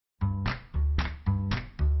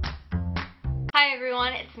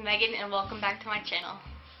everyone, it's Megan and welcome back to my channel.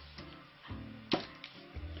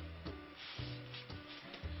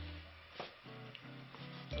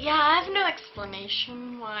 Yeah, I have no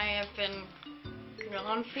explanation why I've been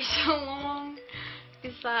gone for so long,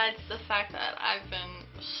 besides the fact that I've been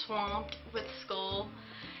swamped with school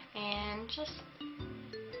and just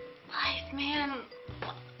life, man.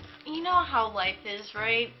 You know how life is,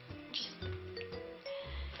 right?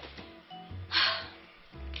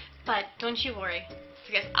 But don't you worry,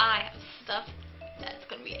 because I have stuff that's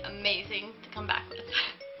going to be amazing to come back with.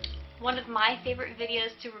 One of my favorite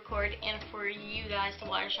videos to record and for you guys to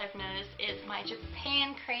watch, I've noticed, is my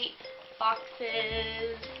Japan crate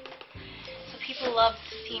boxes. So people love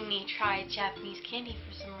to see me try Japanese candy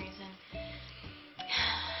for some reason.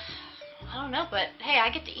 I don't know, but hey,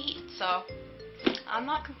 I get to eat, so I'm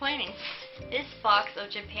not complaining. This box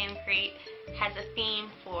of Japan crate has a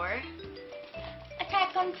theme for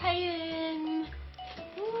Attack on Titan.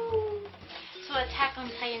 Woo. So Attack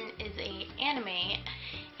on Titan is an anime,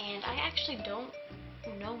 and I actually don't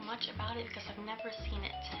know much about it because I've never seen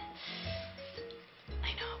it.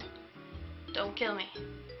 I know. Don't kill me.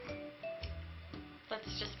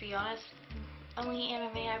 Let's just be honest. Only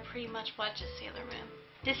anime I pretty much watch is Sailor Moon.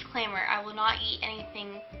 Disclaimer, I will not eat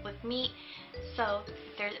anything with meat, so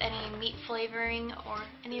if there's any meat flavoring or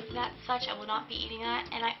any of that such, I will not be eating that,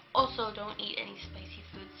 and I also don't eat any spicy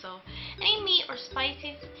foods, so any meat or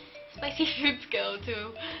spicy foods go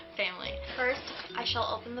to family. First, I shall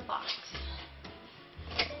open the box.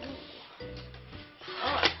 Ooh.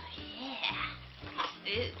 Oh, yeah.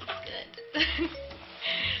 It is good.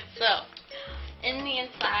 So, in the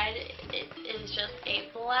inside, it is just a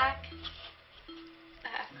black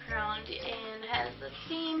background and has the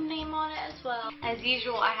theme name on it as well. As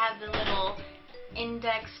usual, I have the little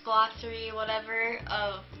index glossary, whatever,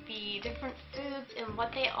 of the different foods and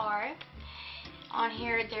what they are. On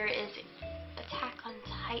here there is Attack on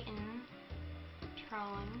Titan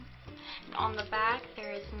drawing, and on the back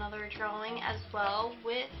there is another drawing as well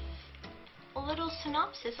with a little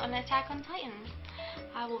synopsis on Attack on Titan.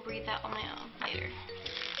 I will read that on my own later.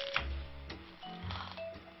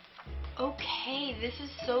 Okay, this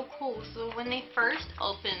is so cool. So when they first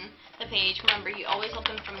open the page, remember you always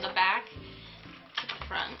open from the back to the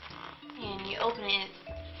front, and you open it,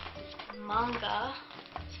 it's manga,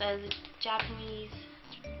 it says Japanese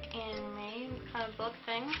anime kind of book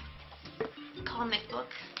thing, comic book,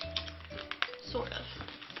 sort of.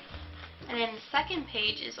 And then the second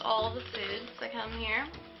page is all the foods that come here.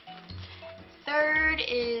 Third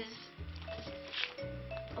is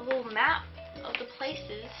a little map of the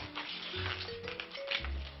places.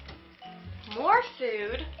 More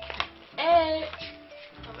food. And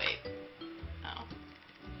oh wait. Oh.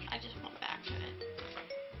 I just went back to it.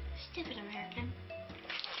 Stupid American.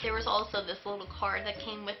 There was also this little card that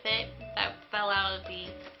came with it that fell out of the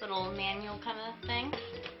little manual kind of thing.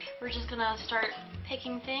 We're just gonna start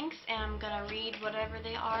picking things, and I'm gonna read whatever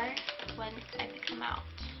they are when I pick them out.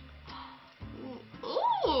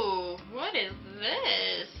 Ooh, what is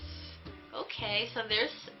this? Okay, so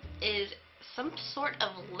this is some sort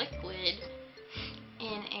of liquid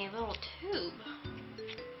in a little tube.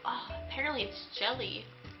 Oh, apparently it's jelly.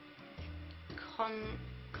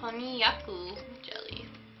 Konyaku jelly.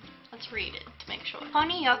 Let's read it to make sure.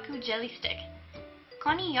 Konyaku jelly stick.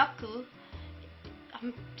 Konyaku,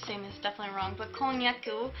 I'm saying this definitely wrong, but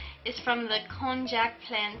konyaku is from the konjac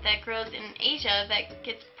plant that grows in Asia that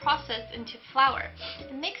gets processed into flour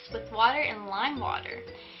and mixed with water and lime water.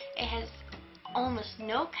 It has almost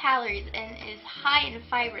no calories and is high in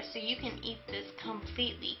fiber, so you can eat this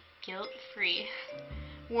completely guilt-free.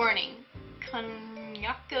 Warning,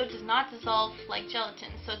 konyaku does not dissolve like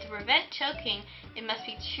gelatin, so to prevent choking, it must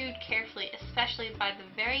be chewed carefully, especially by the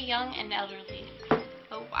very young and elderly.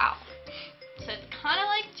 Oh wow. So it's kind of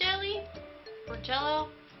like jelly or jello,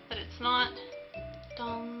 but it's not.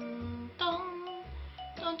 Dun dun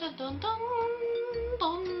dun dun dun dun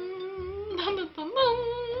dun dun dun dun dun.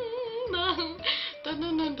 Dun,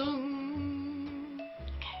 dun, dun, dun.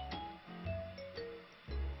 Okay.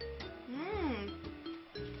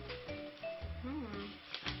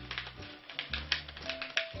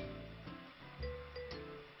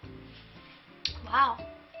 Wow.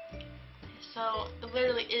 So it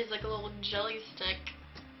literally is like a little jelly stick.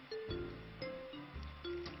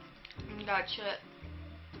 You gotta chew it.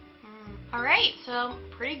 Alright, so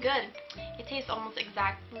pretty good. It tastes almost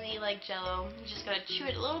exactly like Jello. You just gotta chew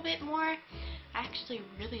it a little bit more. I actually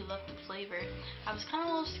really love the flavor. I was kind of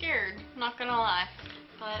a little scared, not gonna lie.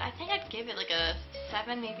 But I think I'd give it like a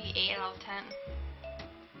 7, maybe 8 out of 10.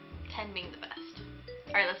 10 being the best.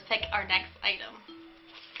 Alright, let's pick our next item.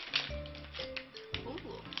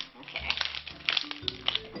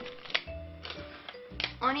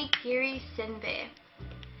 onigiri senbei.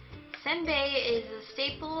 Senbei is a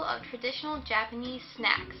staple of traditional Japanese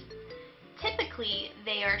snacks. Typically,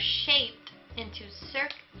 they are shaped into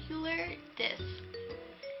circular discs,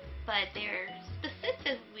 but they're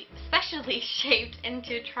specially shaped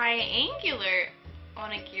into triangular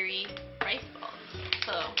onigiri rice balls.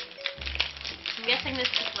 So, I'm guessing this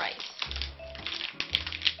is rice.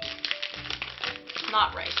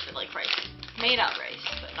 Not rice, but like rice. Made out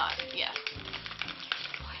rice, but not, yeah.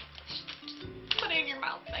 Put it in your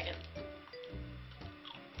mouth, Megan.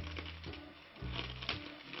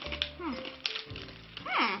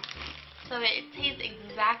 So it tastes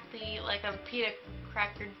exactly like a pita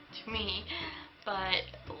cracker to me, but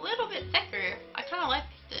a little bit thicker. I kind of liked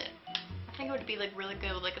it. I think it would be like really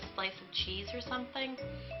good with like a slice of cheese or something,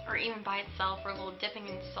 or even by itself, or a little dipping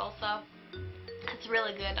in salsa. It's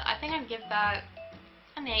really good. I think I'd give that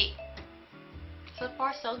an 8. So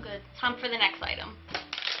far, so good. Time for the next item.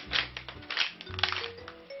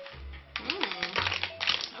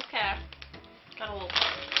 Okay. Got a little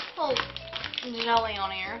jelly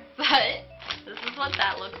on here, but this is what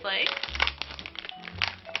that looks like.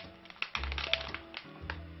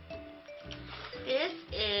 This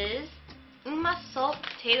is salt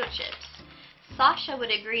potato chips. Sasha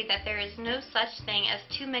would agree that there is no such thing as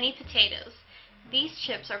too many potatoes. These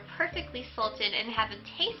chips are perfectly salted and have a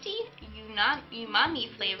tasty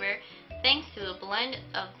umami flavor thanks to a blend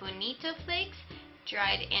of bonito flakes,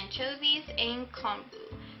 dried anchovies, and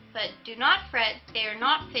kombu. But do not fret, they are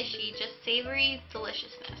not fishy, just savory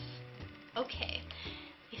deliciousness. Okay,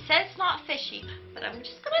 he said it's not fishy, but I'm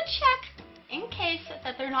just gonna check in case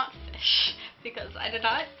that they're not fish, because I do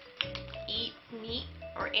not eat meat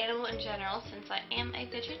or animal in general since I am a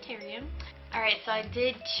vegetarian. Alright, so I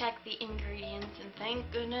did check the ingredients, and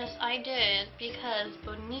thank goodness I did, because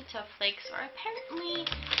bonito flakes are apparently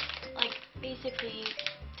like basically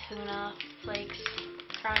tuna flakes,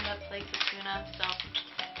 ground up flakes of tuna, so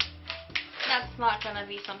that's not gonna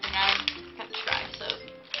be something I'm gonna try. So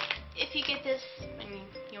if you get this and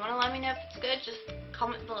you want to let me know if it's good, just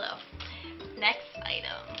comment below. Next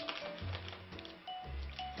item.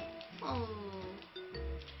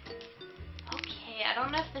 Okay, I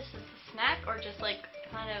don't know if this is a snack or just like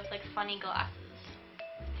kind of like funny glasses.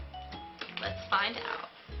 Let's find out.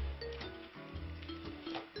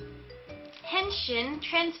 Henshin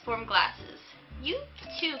Transform Glasses. You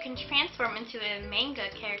too can transform into a manga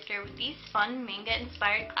character with these fun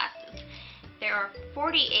manga-inspired glasses. There are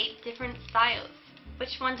 48 different styles.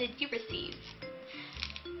 Which one did you receive?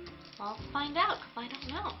 Well, let's find out, because I don't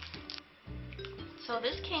know. So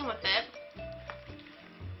this came with it.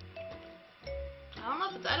 I don't know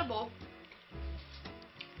if it's edible.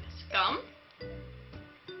 It's gum?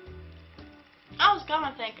 Oh, it's gum,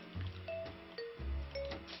 I think.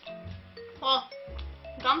 Well,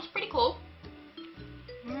 gum's pretty cool.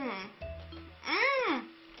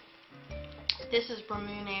 This is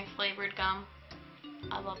Ramune flavored gum.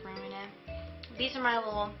 I love Ramune. These are my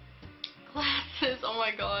little glasses. Oh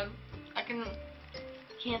my god. I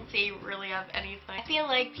can't say really of anything. I feel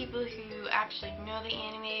like people who actually know the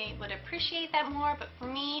anime would appreciate that more, but for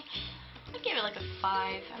me, I'd give it like a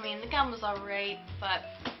 5. I mean, the gum was alright, but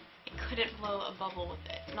it couldn't blow a bubble with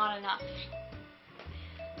it. Not enough.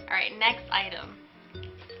 Alright, next item.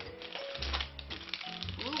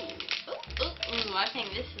 Ooh, I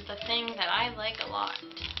think this is a thing that I like a lot.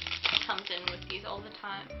 It comes in with these all the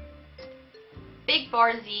time. Big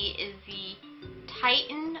Barzi is the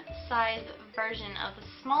Titan-sized version of a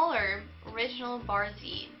smaller original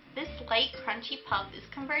Barzi. This light, crunchy puff is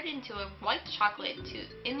converted into a white chocolate to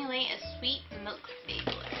emulate a sweet milk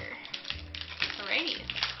flavor. Alrighty.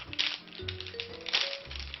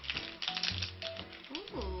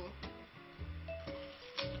 Ooh.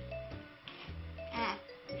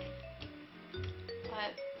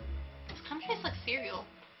 But this kind of tastes like cereal.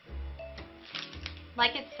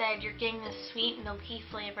 Like it said, you're getting this sweet, milky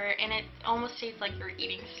flavor, and it almost tastes like you're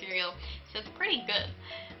eating cereal. So it's pretty good.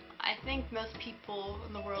 I think most people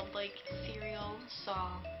in the world like cereal, so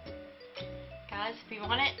guys, if you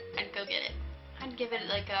want it, I'd go get it. I'd give it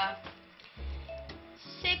like a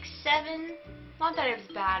 6, 7. Not that it was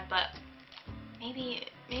bad, but maybe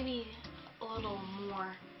a little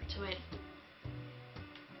more to it.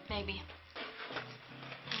 Maybe.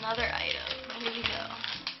 Another item. Here we go.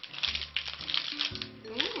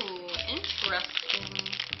 Ooh, interesting.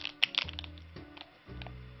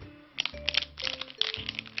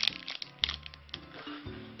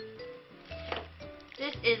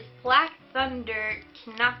 This is Black Thunder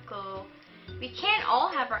Kinako. We can't all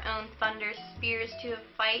have our own thunder spears to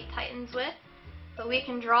fight titans with, but we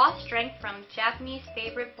can draw strength from Japanese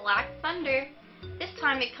favorite Black Thunder. This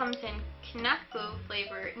time it comes in Kanako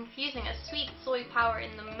flavor, infusing a sweet soy power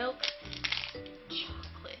in the milk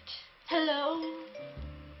chocolate. Hello?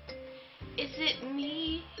 Is it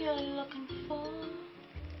me you're looking for?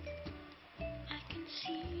 I can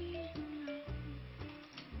see it now.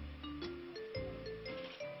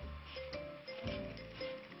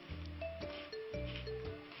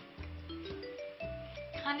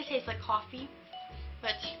 Kinda tastes like coffee,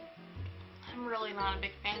 which I'm really not a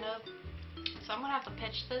big fan of. So I'm gonna have to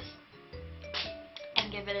pitch this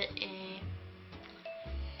and give it a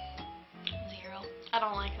 0. I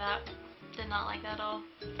don't like that. Did not like that at all.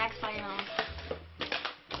 Next item.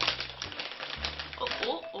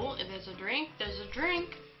 Oh, there's a drink. There's a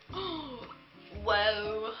drink.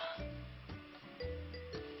 Whoa.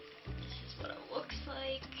 This is what it looks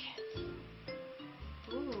like.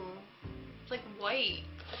 Ooh. It's like white.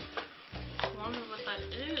 I wonder what that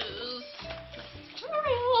is.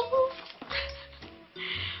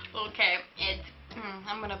 Okay, it's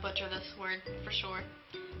I'm gonna butcher this word for sure.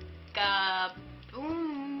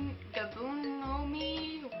 Gabunomi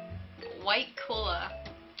white cola.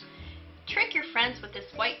 Trick your friends with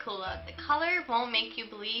this white cola. The color won't make you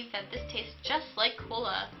believe that this tastes just like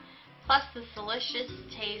cola. Plus, this delicious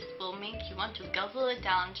taste will make you want to guzzle it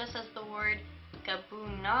down, just as the word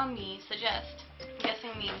gabunami suggests. I'm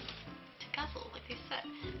guessing means to guzzle, like they said.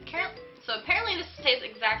 So apparently this tastes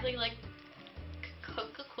exactly like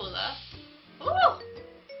Coca-Cola. Ooh!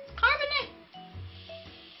 Carbonate!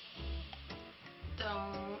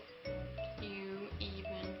 Don't you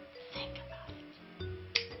even think about it.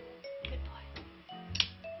 Good boy.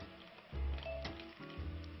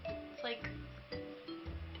 It's like,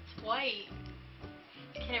 it's white.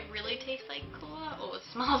 Can it really taste like cola? Oh, it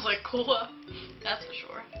smells like cola. That's for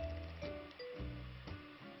sure.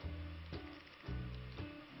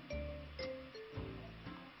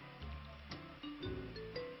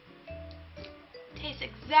 Tastes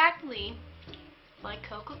exactly like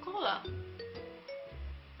Coca-Cola.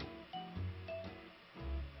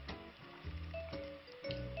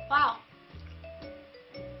 Wow.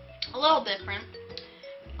 A little different,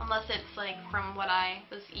 unless it's like from what I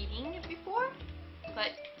was eating before,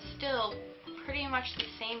 but still pretty much the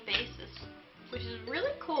same basis, which is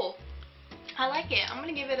really cool. I like it. I'm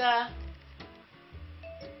gonna give it a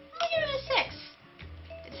 6.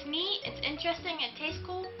 It's neat, it's interesting, it tastes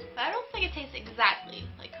cool, but I don't think it tastes exactly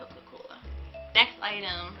like Coca-Cola. Next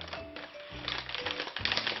item.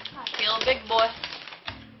 I feel a big boy.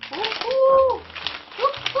 Woohoo!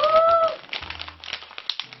 Woohoo!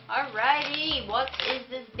 Alrighty, what is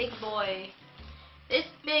this big boy? This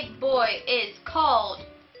big boy is called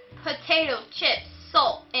potato chips,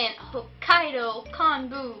 salt, and Hokkaido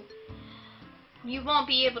konbu. You won't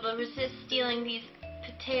be able to resist stealing these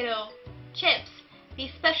potato chips.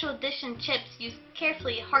 These special edition chips use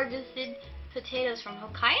carefully harvested potatoes from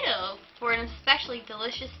Hokkaido for an especially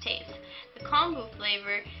delicious taste. The kombu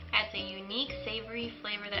flavor adds a unique savory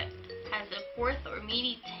flavor that has a fourth or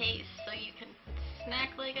meaty taste, so you can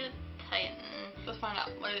snack like a titan. Let's find out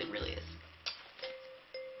what it really is.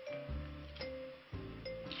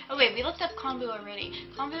 Oh wait, we looked up kombu already.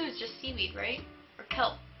 Kombu is just seaweed, right? Or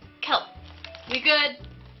kelp. Kelp. We good?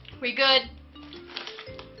 We good?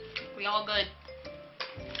 We all good.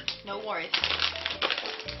 No worries.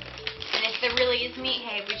 And if there really is meat,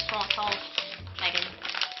 hey, we just won't tell Meghan.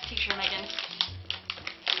 Teacher Meghan.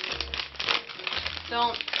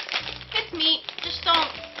 Don't. If it's meat, just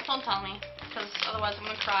don't tell me, because otherwise I'm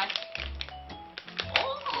gonna cry.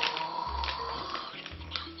 Oh, it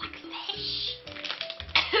smells like fish.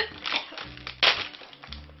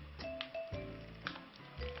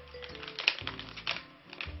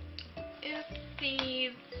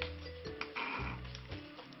 Oopsies.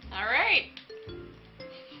 Alright.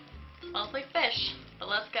 Smells like fish, but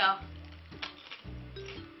let's go.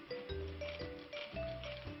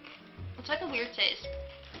 It's like a weird taste.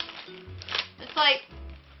 It's like,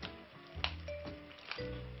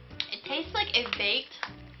 it tastes like a baked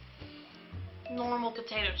normal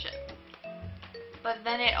potato chip, but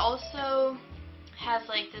then it also has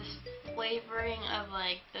like this flavoring of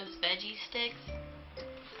like those veggie sticks.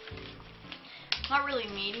 It's not really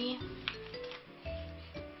meaty.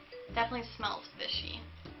 Definitely smells fishy,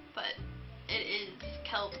 but it is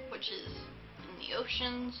kelp, which is in the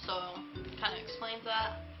ocean, so kind of explains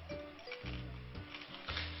that.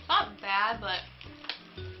 Not bad, but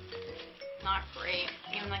not great,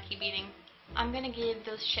 even though I keep eating. I'm gonna give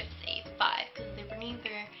those chips a 5 because they were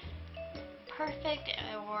neither perfect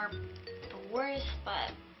or the worst,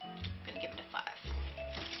 but I'm gonna give it a 5.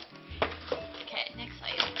 Okay, next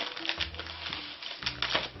item.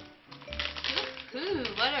 Ooh,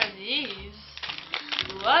 what are these?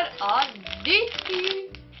 What are these?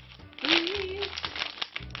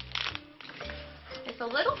 It's a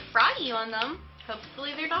little froggy on them.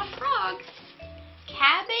 Hopefully they're not frogs.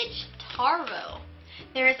 Cabbage taro.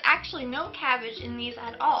 There is actually no cabbage in these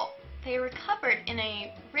at all. They are covered in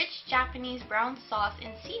a rich Japanese brown sauce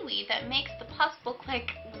and seaweed that makes the puffs look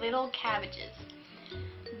like little cabbages.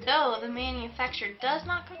 Though the manufacturer does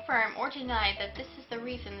not confirm or deny that this is the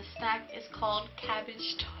reason the snack is called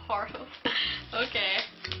cabbage taro. Okay.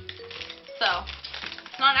 So,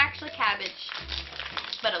 it's not actually cabbage,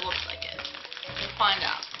 but it looks like it. We'll find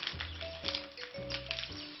out.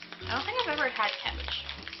 I don't think I've ever had cabbage,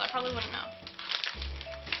 so I probably wouldn't know.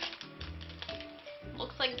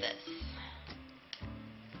 Looks like this.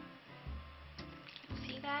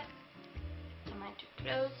 See that? Am I too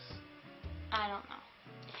close? I don't know.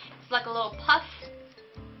 It's like a little puff.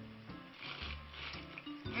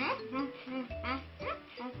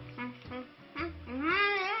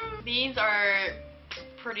 These are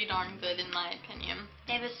pretty darn good in my opinion.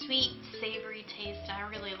 They have a sweet, savory taste and I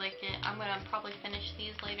really like it. I'm gonna probably finish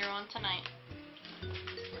these later on tonight.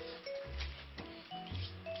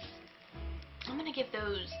 I'm gonna give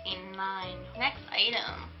those a 9. Next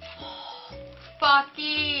item.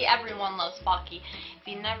 Pocky! Everyone loves Pocky. If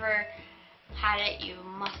you never had it, you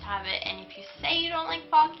must have it. And if you say you don't like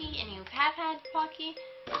Pocky and you have had Pocky,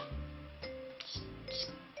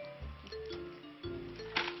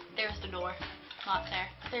 there's the door. Not there.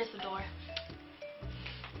 There's the door.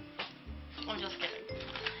 I'm just kidding.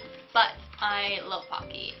 But I love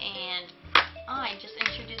Pocky, and I just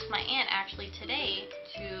introduced my aunt actually today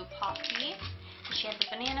to Pocky. She had the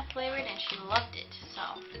banana flavored and she loved it. So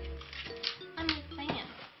I'm just saying.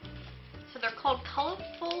 So they're called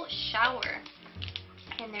Colorful Shower.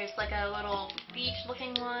 And there's like a little beach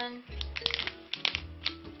looking one.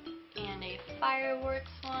 And a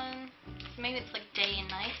fireworks one. So maybe it's like day and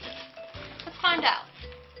night. Let's find out.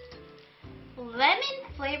 Lemon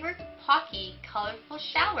flavored Pocky Colorful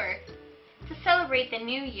Shower. To celebrate the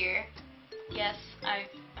new year. Yes, I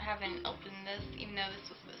haven't opened this even though this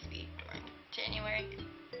was supposed to be during January.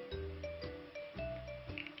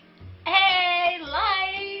 Hey,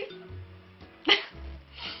 life!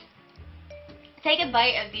 Take a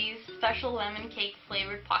bite of these special lemon cake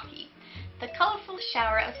flavored Pocky. The colorful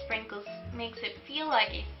shower of sprinkles makes it feel like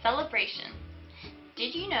a celebration.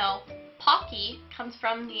 Did you know Pocky comes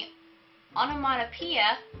from the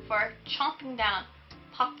onomatopoeia for chomping down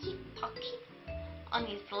Pocky Pocky on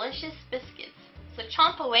these delicious biscuits. So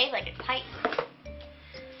chomp away like a titan.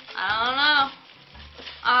 I don't know.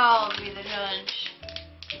 I'll be the judge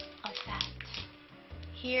of that.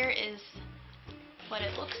 Here is what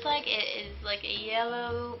it looks like. It is like a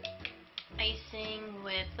yellow icing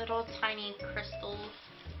with little tiny crystal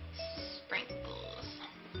sprinkles.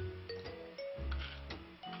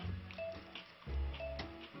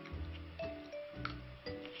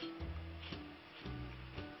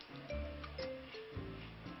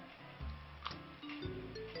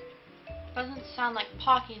 Doesn't sound like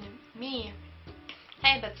Pocky to me.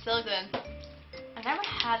 Hey, but still good. I never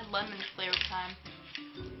had lemon flavor time,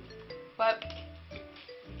 but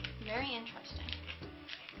very interesting.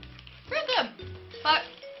 Pretty good, but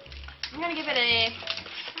I'm gonna give it a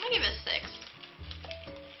 6.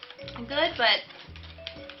 Good, but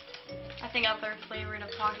I think other flavored of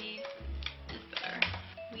Pocky is better.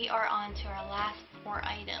 We are on to our last 4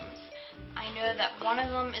 items. I know that one of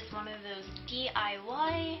them is one of those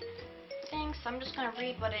DIY things, so I'm just gonna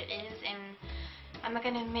read what it is, and I'm not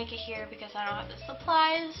gonna make it here because I don't have the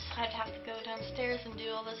supplies. I'd have to go downstairs and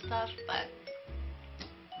do all this stuff, but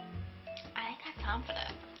I ain't got time for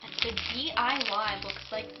that. The DIY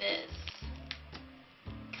looks like this.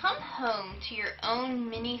 Come home to your own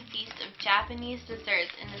mini feast of Japanese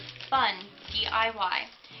desserts in this fun DIY.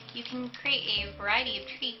 You can create a variety of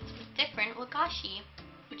treats with different wagashi,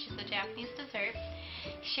 which is a Japanese dessert,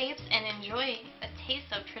 shapes, and enjoy a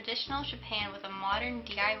taste of traditional Japan with a modern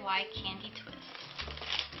DIY candy twist.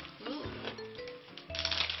 Ooh,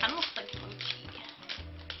 kind of looks like mochi.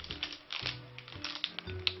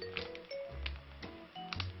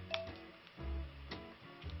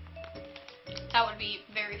 That would be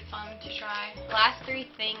very fun to try. The last 3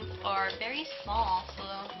 things are very small, so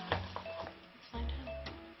let's find out.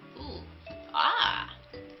 Ooh,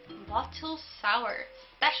 bottle sour,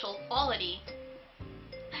 special quality.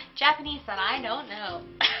 Japanese that I don't know.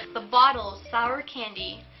 The bottle sour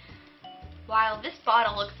candy. While this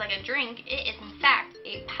bottle looks like a drink, it is in fact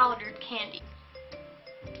a powdered candy.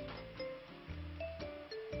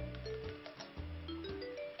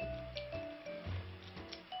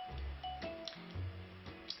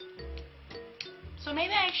 So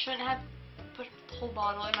maybe I shouldn't have put whole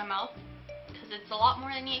bottle in my mouth because it's a lot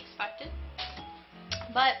more than you expected.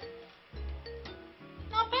 But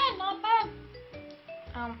not bad, not bad.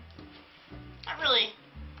 Not really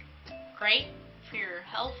great for your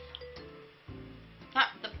health. Not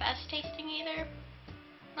the best tasting either.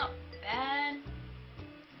 Not bad.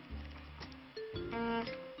 I'm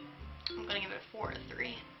gonna give it a 4 or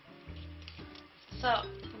 3. So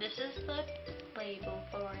this is the label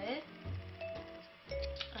for it,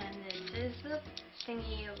 and this is the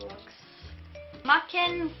thingy it looks.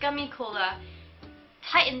 Meghan Gummy Cola.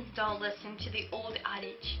 Titans don't listen to the old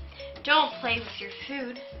adage. Don't play with your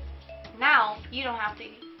food. Now you don't have to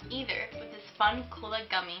either with this fun cola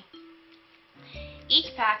gummy.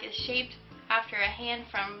 Each pack is shaped after a hand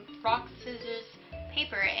from rock, scissors,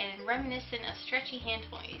 paper, and reminiscent of stretchy hand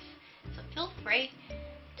toys. So feel free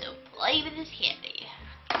to play with this candy.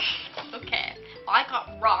 Okay, well, I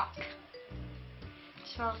got rock. It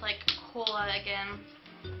smells like cola again.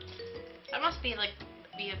 That must be a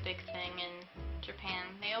big thing in Japan.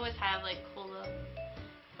 They always have like cola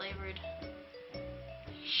flavored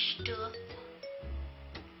stuff.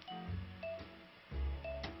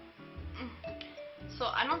 So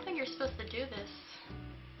I don't think you're supposed to do this,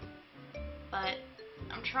 but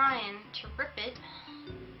I'm trying to rip it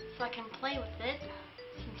so I can play with it,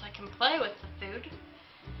 since I can play with the food.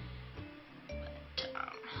 But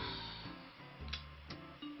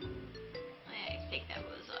I think that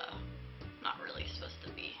was not really supposed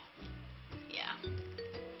to be. Yeah,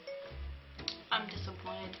 I'm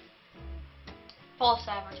disappointed. False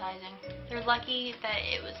advertising. They're lucky that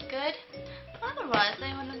it was good, otherwise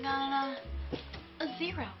they would have gotten a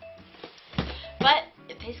 0. But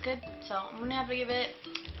it tastes good, so I'm gonna have to give it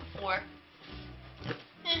a 4.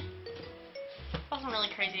 Wasn't really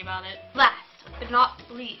crazy about it. Last but not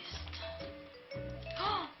least,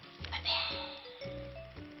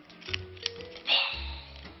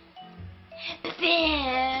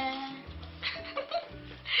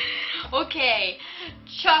 okay,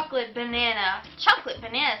 chocolate banana. Chocolate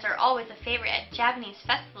bananas are always a favorite at Japanese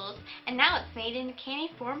festivals, and now it's made in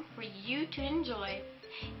candy form for you to enjoy.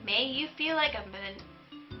 May you feel like a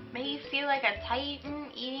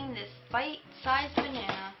titan eating this bite-sized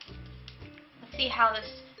banana. Let's see how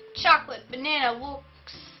this chocolate banana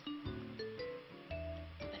looks.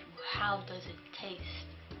 But how does it taste?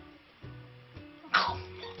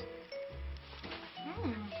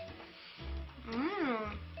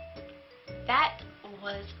 That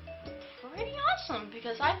was pretty awesome,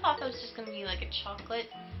 because I thought that was just going to be like a chocolate,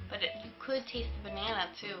 but you could taste the banana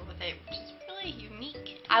too with it, which is really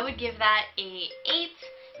unique. I would give that a 8,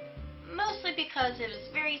 mostly because it was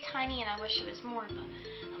very tiny and I wish it was more of a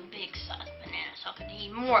big sized banana so I could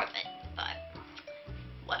eat more of it, but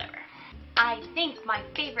whatever. I think my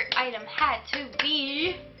favorite item had to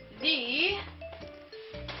be the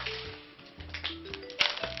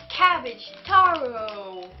cabbage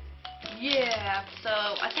taro. Yeah, so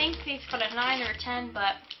I think these got a 9 or a 10,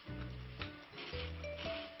 but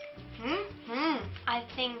I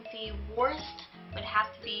think the worst would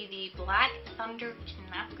have to be the Black Thunder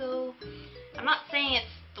Kinako. I'm not saying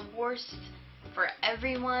it's the worst for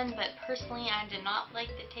everyone, but personally I did not like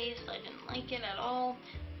the taste. I didn't like it at all,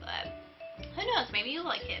 but who knows, maybe you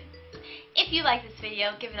like it. If you like this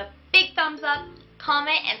video, give it a big thumbs up,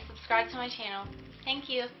 comment, and subscribe to my channel. Thank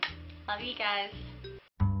you. Love you guys.